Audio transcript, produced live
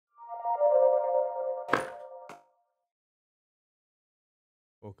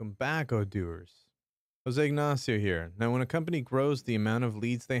Welcome back, Odooers. Jose Ignacio here. Now, when a company grows, the amount of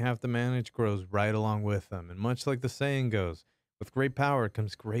leads they have to manage grows right along with them. And much like the saying goes, with great power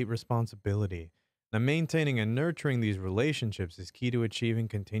comes great responsibility. Now, maintaining and nurturing these relationships is key to achieving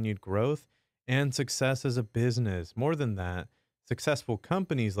continued growth and success as a business. More than that, successful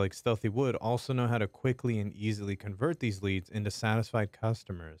companies like Stealthy Wood also know how to quickly and easily convert these leads into satisfied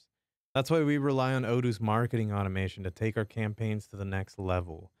customers. That's why we rely on Odoo's marketing automation to take our campaigns to the next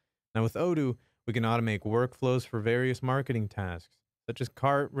level. Now, with Odoo, we can automate workflows for various marketing tasks, such as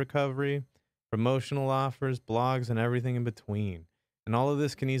cart recovery, promotional offers, blogs, and everything in between. And all of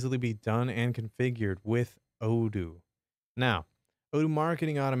this can easily be done and configured with Odoo. Now, Odoo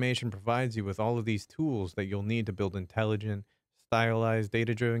Marketing Automation provides you with all of these tools that you'll need to build intelligent, stylized,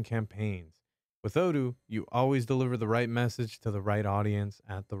 data driven campaigns. With Odoo, you always deliver the right message to the right audience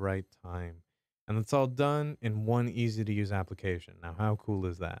at the right time. And it's all done in one easy to use application. Now, how cool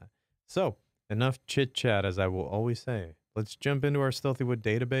is that? So, enough chit chat, as I will always say. Let's jump into our Stealthywood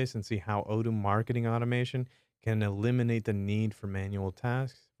database and see how Odoo marketing automation can eliminate the need for manual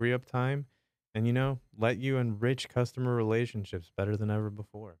tasks, free up time, and let you enrich customer relationships better than ever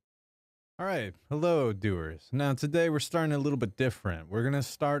before. All right, hello, doers. Now, today we're starting a little bit different. We're going to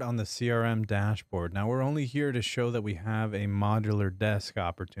start on the CRM dashboard. Now, we're only here to show that we have a modular desk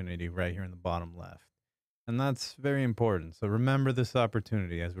opportunity right here in the bottom left. And that's very important. So remember this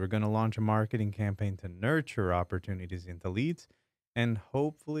opportunity as we're going to launch a marketing campaign to nurture opportunities into leads and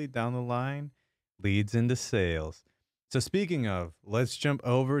hopefully down the line, leads into sales. So speaking of, let's jump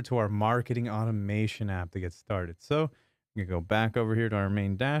over to our marketing automation app to get started. So we can go back over here to our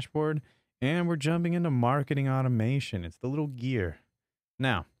main dashboard and we're jumping into marketing automation. It's the little gear.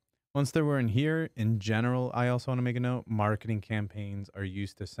 Now, once that we're in here, in general, I also want to make a note, marketing campaigns are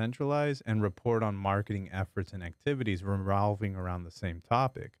used to centralize and report on marketing efforts and activities revolving around the same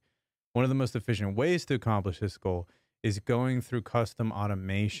topic. One of the most efficient ways to accomplish this goal is going through custom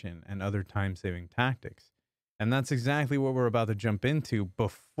automation and other time-saving tactics. And that's exactly what we're about to jump into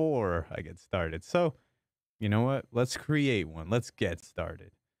before I get started. So, you know what? Let's create one. Let's get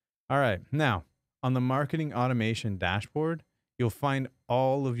started. All right. Now, on the marketing automation dashboard, you'll find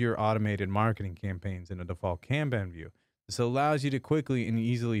all of your automated marketing campaigns in a default Kanban view. This allows you to quickly and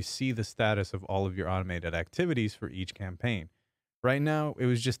easily see the status of all of your automated activities for each campaign. Right now, it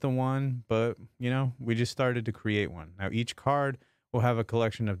was just the one, but we just started to create one. Now, each card will have a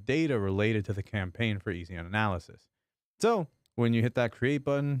collection of data related to the campaign for easy analysis. So when you hit that create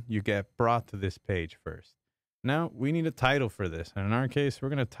button, you get brought to this page first. Now we need a title for this. And in our case, we're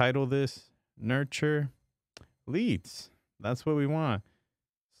going to title this Nurture Leads. That's what we want.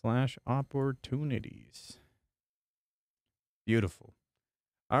 / opportunities. Beautiful.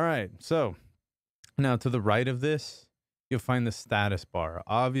 All right. So now to the right of this, you'll find the status bar.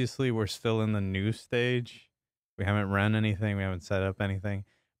 Obviously, we're still in the new stage. We haven't run anything. We haven't set up anything.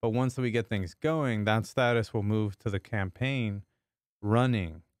 But once we get things going, that status will move to the campaign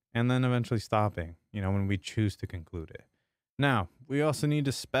running and then eventually stopping, when we choose to conclude it. Now, we also need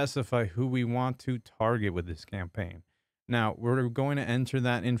to specify who we want to target with this campaign. Now, we're going to enter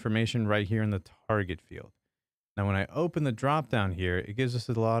that information right here in the target field. Now, when I open the drop down here, it gives us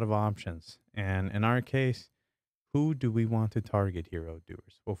a lot of options. And in our case, who do we want to target here,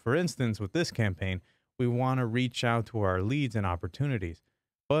 Odooers? Well, for instance, with this campaign, we want to reach out to our leads and opportunities,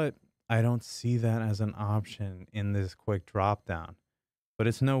 but I don't see that as an option in this quick drop down. But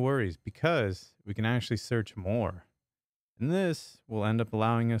it's no worries because we can actually search more. And this will end up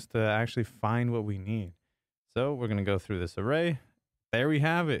allowing us to actually find what we need. So we're going to go through this array. There we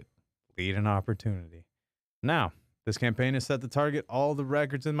have it. Lead and opportunity. Now, this campaign is set to target all the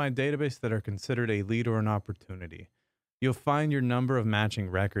records in my database that are considered a lead or an opportunity. You'll find your number of matching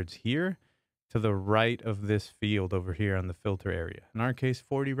records here to the right of this field over here on the filter area. In our case,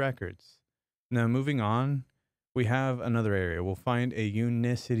 40 records. Now, moving on, we have another area. We'll find a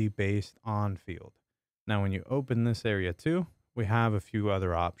unicity based on field. Now, when you open this area too, we have a few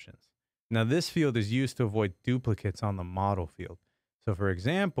other options. Now, this field is used to avoid duplicates on the model field. So for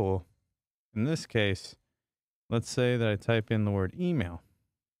example, in this case, let's say that I type in the word email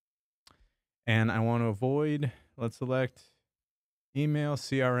and I want to avoid, let's select email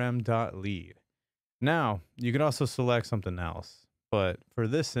crm.lead. Now, you could also select something else, but for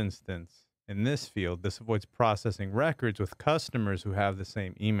this instance, in this field, this avoids processing records with customers who have the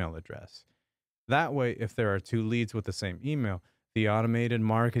same email address. That way, if there are two leads with the same email, the automated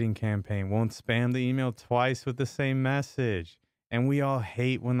marketing campaign won't spam the email twice with the same message. And we all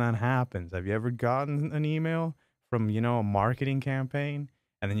hate when that happens. Have you ever gotten an email from, a marketing campaign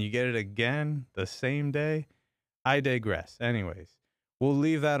and then you get it again the same day? I digress. Anyways, We'll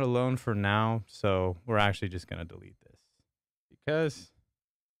leave that alone for now. So we're actually just going to delete this because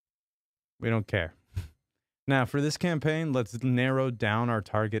we don't care. Now, for this campaign, let's narrow down our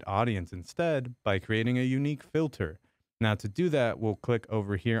target audience instead by creating a unique filter. Now, to do that, we'll click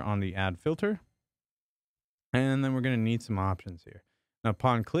over here on the add filter, and then we're going to need some options here. Now,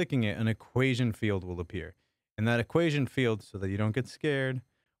 upon clicking it, an equation field will appear. In that equation field, so that you don't get scared,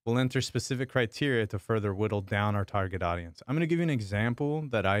 we'll enter specific criteria to further whittle down our target audience. I'm going to give you an example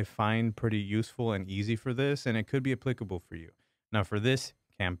that I find pretty useful and easy for this, and it could be applicable for you. Now, for this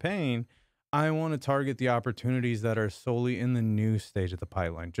campaign, I want to target the opportunities that are solely in the new stage of the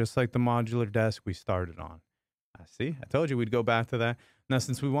pipeline, just like the modular desk we started on. I see. I told you we'd go back to that. Now,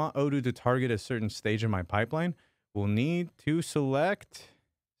 since we want Odoo to target a certain stage in my pipeline, we'll need to select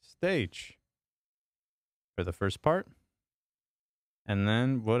stage for the first part. And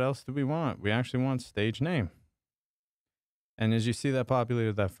then what else do we want? We actually want stage name. And as you see, that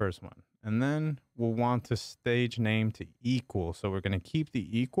populated that first one. And then we'll want the stage name to equal. So we're going to keep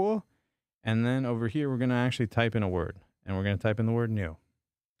the equal. And then over here, we're going to actually type in a word. And we're going to type in the word new.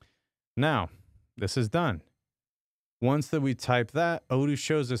 Now, this is done. Once that we type that, Odoo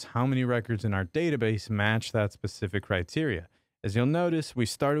shows us how many records in our database match that specific criteria. As you'll notice, we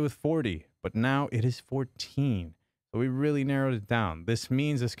started with 40, but now it is 14. So we really narrowed it down. This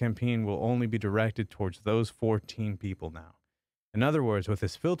means this campaign will only be directed towards those 14 people now. In other words, with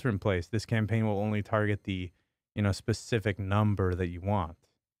this filter in place, this campaign will only target the, specific number that you want.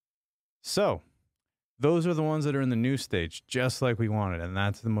 So those are the ones that are in the new stage, just like we wanted. And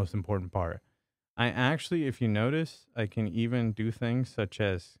that's the most important part. I actually, if you notice, I can even do things such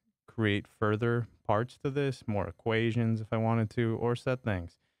as create further parts to this, more equations if I wanted to, or set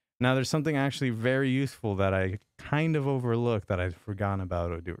things. Now, there's something actually very useful that I kind of overlooked that I'd forgotten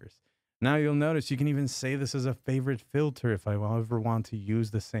about, Odooers. Now you'll notice you can even say this as a favorite filter if I ever want to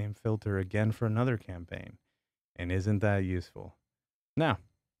use the same filter again for another campaign. And isn't that useful? Now,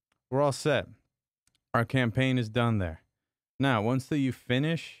 we're all set. Our campaign is done there. Now, once that you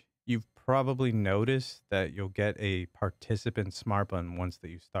finish, you've probably noticed that you'll get a participant smart button once that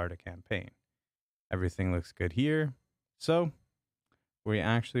you start a campaign. Everything looks good here. So we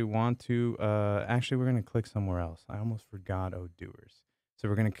actually want to, we're going to click somewhere else. I almost forgot Odooers. So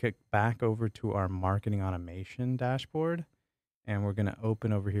we're going to click back over to our marketing automation dashboard, and we're going to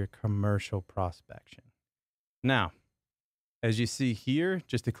open over here commercial prospection. Now, as you see here,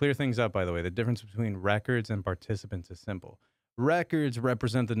 just to clear things up, by the way, the difference between records and participants is simple. Records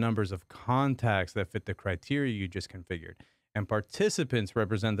represent the numbers of contacts that fit the criteria you just configured, and participants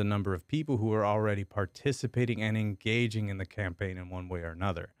represent the number of people who are already participating and engaging in the campaign in one way or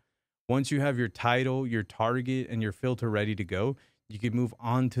another. Once you have your title, your target, and your filter ready to go, you can move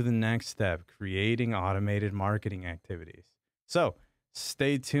on to the next step, creating automated marketing activities. So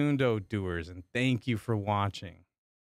stay tuned, Odooers, and thank you for watching.